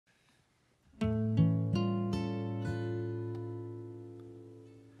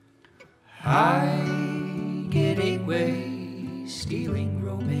I get 8-way stealing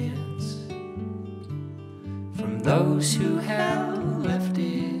romance from those who have left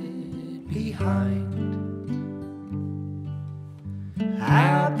it behind.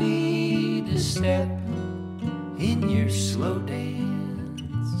 I'll be the step in your slow dance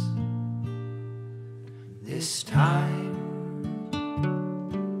this time.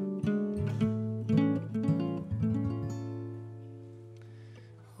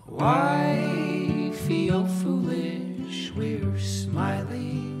 Why feel foolish? We're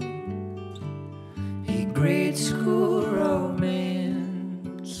smiling. A grade school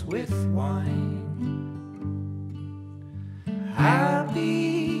romance with wine. I'll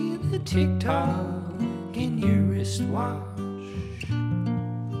be the tick-tock in your wristwatch.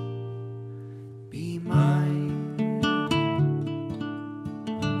 Be mine.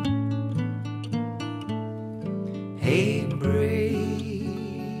 A break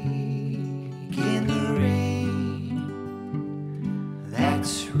in the rain,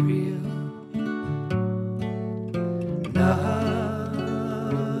 that's real. Nothing's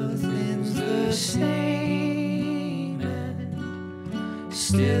the same, and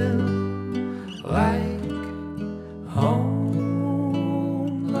still like home,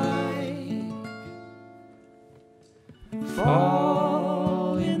 like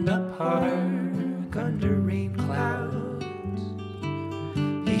fall in the park under rain clouds,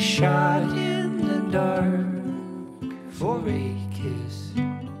 a shot in the dark for a kiss,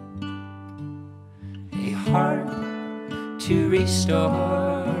 a heart to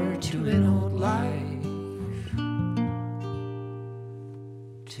restore to an old life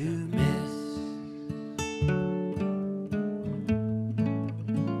to miss.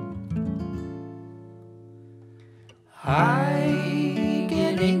 I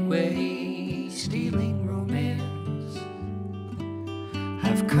get 8-way stealing romance.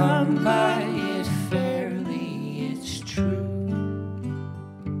 I've come by it fairly, it's true.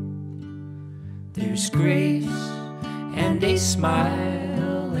 There's grace and a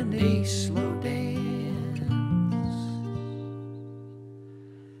smile and a